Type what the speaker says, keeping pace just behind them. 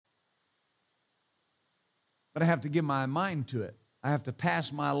But I have to give my mind to it. I have to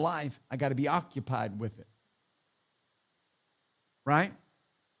pass my life. I got to be occupied with it. Right?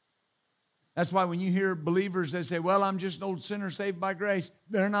 That's why when you hear believers, they say, well, I'm just an old sinner saved by grace.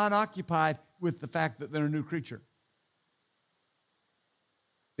 They're not occupied with the fact that they're a new creature.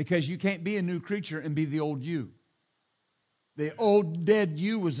 Because you can't be a new creature and be the old you. The old dead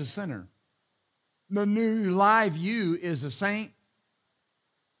you was a sinner. The new live you is a saint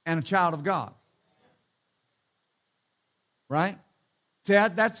and a child of God. Right? See,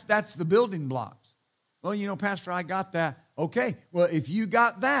 that's the building blocks. Well, you know, Pastor, I got that. Okay, well, if you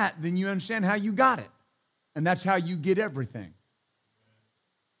got that, then you understand how you got it. And that's how you get everything.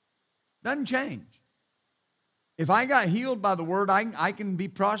 Doesn't change. If I got healed by the Word, I can be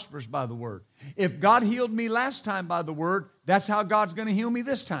prosperous by the Word. If God healed me last time by the Word, that's how God's going to heal me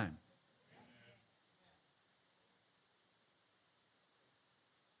this time.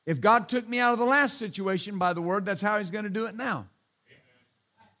 If God took me out of the last situation by the Word, that's how He's going to do it now.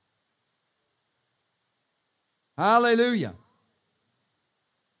 Hallelujah.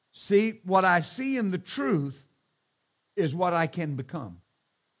 See, what I see in the truth is what I can become.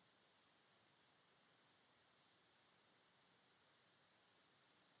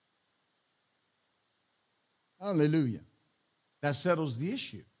 Hallelujah. That settles the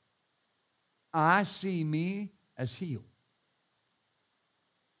issue. I see me as healed.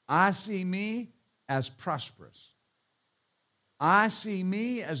 I see me as prosperous. I see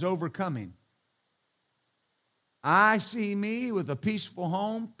me as overcoming. I see me with a peaceful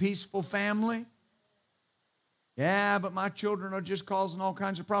home, peaceful family. Yeah, but my children are just causing all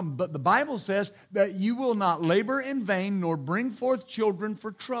kinds of problems. But the Bible says that you will not labor in vain nor bring forth children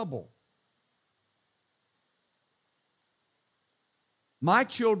for trouble. My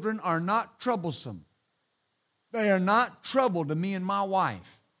children are not troublesome. They are not trouble to me and my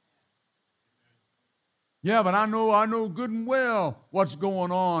wife. Yeah, but I know good and well what's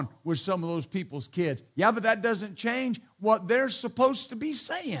going on with some of those people's kids. Yeah, but that doesn't change what they're supposed to be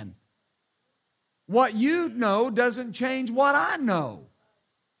saying. What you know doesn't change what I know.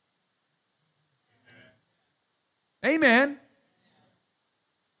 Amen.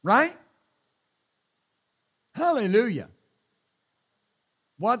 Right? Hallelujah.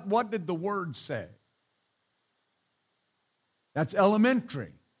 What did the Word say? That's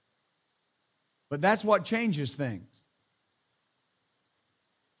elementary. But that's what changes things.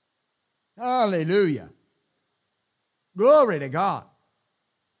 Hallelujah. Glory to God.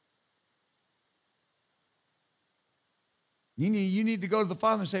 You need to go to the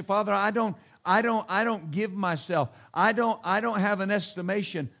Father and say, Father, I don't give myself. I don't have an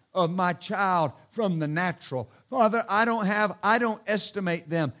estimation of my child from the natural. Father, I don't estimate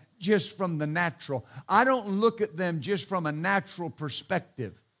them just from the natural. I don't look at them just from a natural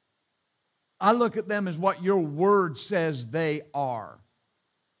perspective. I look at them as what your Word says they are.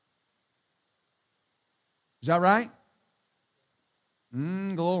 Is that right?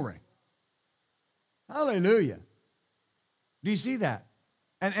 Glory. Hallelujah. Do you see that?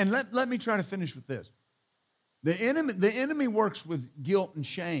 And let me try to finish with this. The enemy works with guilt and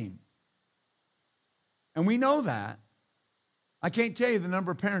shame. And we know that. I can't tell you the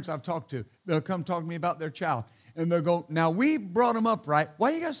number of parents I've talked to. They'll come talk to me about their child. And they'll go, now we brought them up right.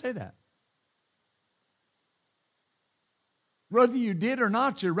 Why you got to say that? Whether you did or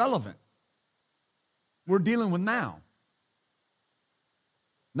not, it's irrelevant. We're dealing with now.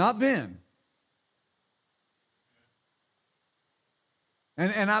 Not then.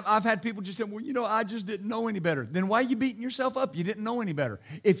 And I've had people just say, well, you know, I just didn't know any better. Then why are you beating yourself up? You didn't know any better.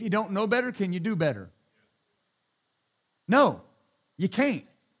 If you don't know better, can you do better? No, you can't.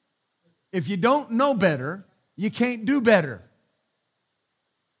 If you don't know better, you can't do better.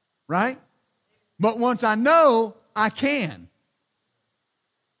 Right? But once I know, I can.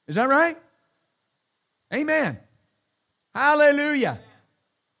 Is that right? Amen. Hallelujah.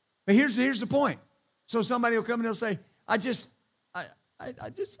 But here's the point. So somebody will come and they'll say, I just,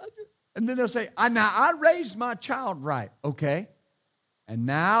 and then they'll say, I raised my child right. Okay. And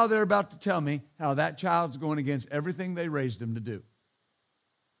now they're about to tell me how that child's going against everything they raised him to do.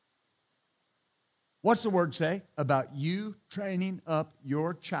 What's the Word say about you training up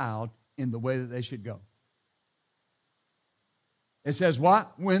your child in the way that they should go? It says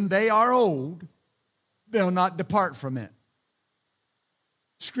what? When they are old, they'll not depart from it.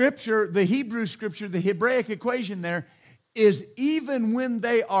 Scripture, the Hebrew scripture, the Hebraic equation there is even when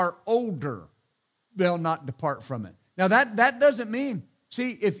they are older, they'll not depart from it. Now that doesn't mean,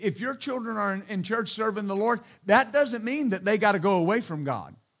 see, if your children are in church serving the Lord, that doesn't mean that they got to go away from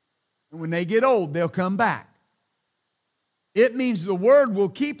God. And when they get old, they'll come back. It means the Word will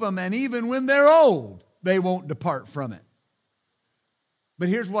keep them, and even when they're old, they won't depart from it. But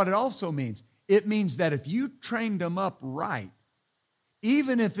here's what it also means. It means that if you trained them up right,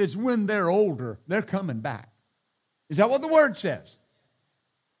 even if it's when they're older, they're coming back. Is that what the Word says?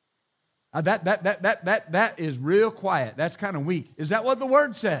 That is real quiet. That's kind of weak. Is that what the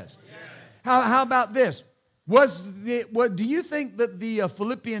Word says? Yes. How about this? Do you think that the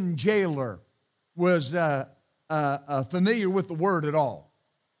Philippian jailer was familiar with the Word at all?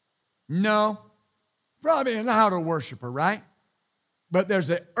 No. Probably an outer worshiper, right? But there's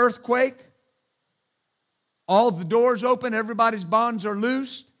an earthquake. All the doors open. Everybody's bonds are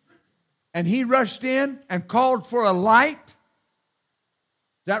loosed. And he rushed in and called for a light.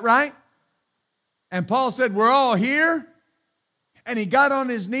 Is that right? And Paul said, we're all here. And he got on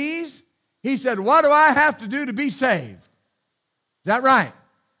his knees. He said, what do I have to do to be saved? Is that right?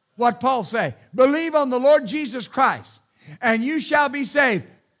 What Paul say? Believe on the Lord Jesus Christ, and you shall be saved.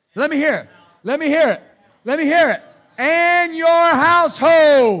 Let me hear it. Let me hear it. Let me hear it. And your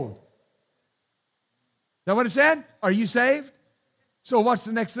household. Is that what it said? Are you saved? So what's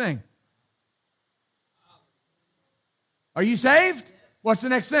the next thing? Are you saved? What's the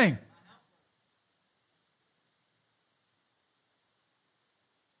next thing?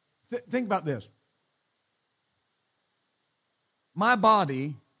 Think about this. My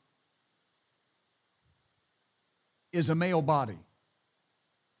body is a male body.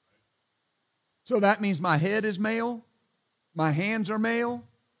 So that means my head is male. My hands are male.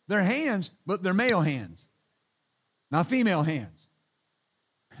 They're hands, but they're male hands. Not female hands.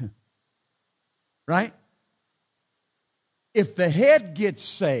 Right? If the head gets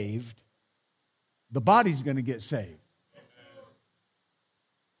saved, the body's going to get saved.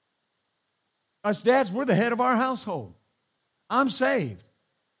 Us dads, we're the head of our household. I'm saved.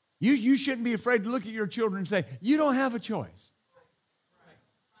 You shouldn't be afraid to look at your children and say, you don't have a choice.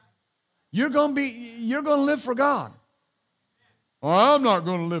 You're going to live for God. Oh, I'm not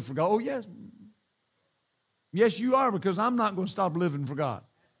going to live for God. Oh, yes. Yes, you are, because I'm not going to stop living for God.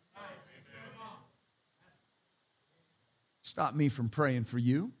 Stop me from praying for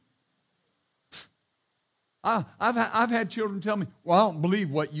you. I've had children tell me, well, I don't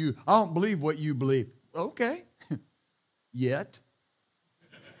believe what you believe. Okay. Yet.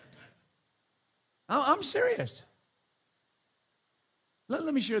 I'm serious.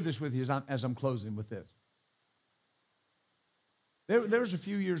 Let me share this with you as I'm closing with this. There was a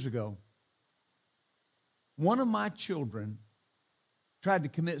few years ago, one of my children tried to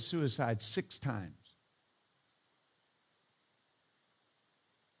commit suicide 6 times.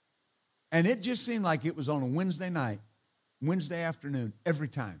 And it just seemed like it was on a Wednesday night, Wednesday afternoon, every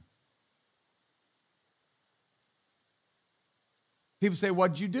time. People say,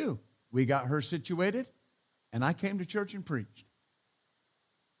 what'd you do? We got her situated, and I came to church and preached.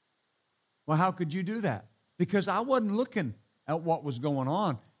 Well, how could you do that? Because I wasn't looking at what was going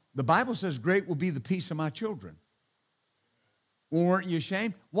on. The Bible says, great will be the peace of my children. Well, weren't you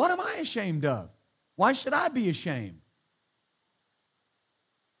ashamed? What am I ashamed of? Why should I be ashamed?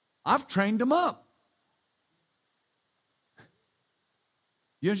 I've trained them up.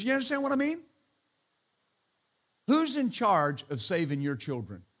 You understand what I mean? Who's in charge of saving your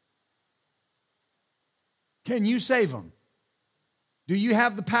children? Can you save them? Do you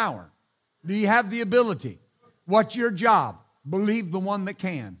have the power? Do you have the ability? What's your job? Believe the one that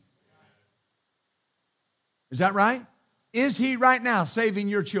can. Is that right? Is he right now saving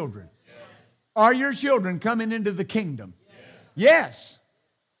your children? Yes. Are your children coming into the kingdom? Yes.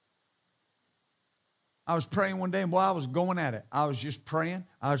 I was praying one day, and boy, I was going at it. I was just praying.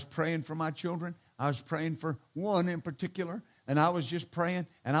 I was praying for my children. I was praying for one in particular, and I was just praying,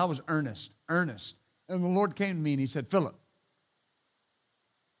 and I was earnest. And the Lord came to me, and he said, Philip,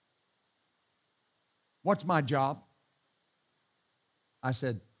 what's my job? I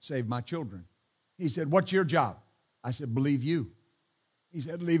said, save my children. He said, what's your job? I said, believe you. He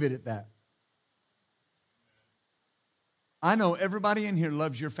said, leave it at that. I know everybody in here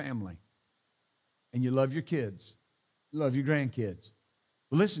loves your family. And you love your kids. You love your grandkids.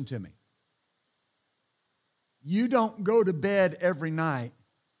 But listen to me. You don't go to bed every night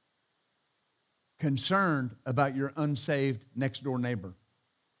concerned about your unsaved next door neighbor.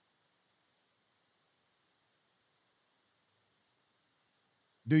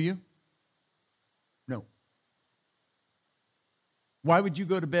 Do you? No. Why would you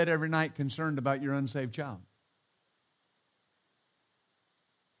go to bed every night concerned about your unsaved child?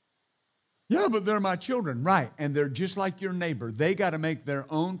 Yeah, but they're my children. Right, and they're just like your neighbor. They got to make their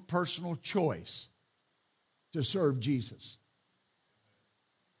own personal choice to serve Jesus.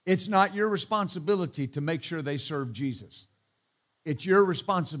 It's not your responsibility to make sure they serve Jesus. It's your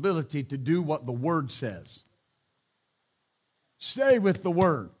responsibility to do what the Word says. Stay with the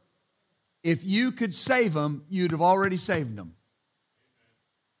Word. If you could save them, you'd have already saved them.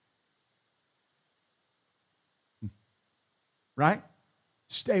 Right?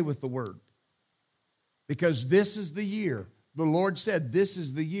 Stay with the Word. Because this is the year. The Lord said, this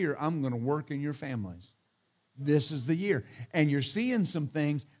is the year I'm going to work in your families. This is the year. And you're seeing some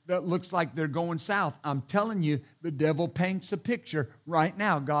things that looks like they're going south. I'm telling you, the devil paints a picture. Right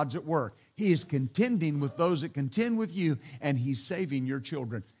now, God's at work. He is contending with those that contend with you, and He's saving your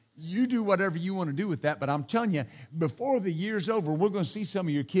children. You do whatever you want to do with that, but I'm telling you, before the year's over, we're going to see some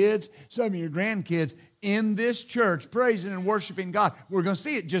of your kids, some of your grandkids in this church praising and worshiping God. We're going to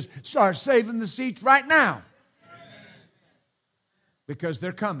see it just start saving the seats right now. Because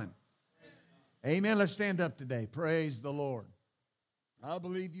they're coming. Amen. Let's stand up today. Praise the Lord. I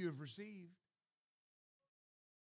believe you have received.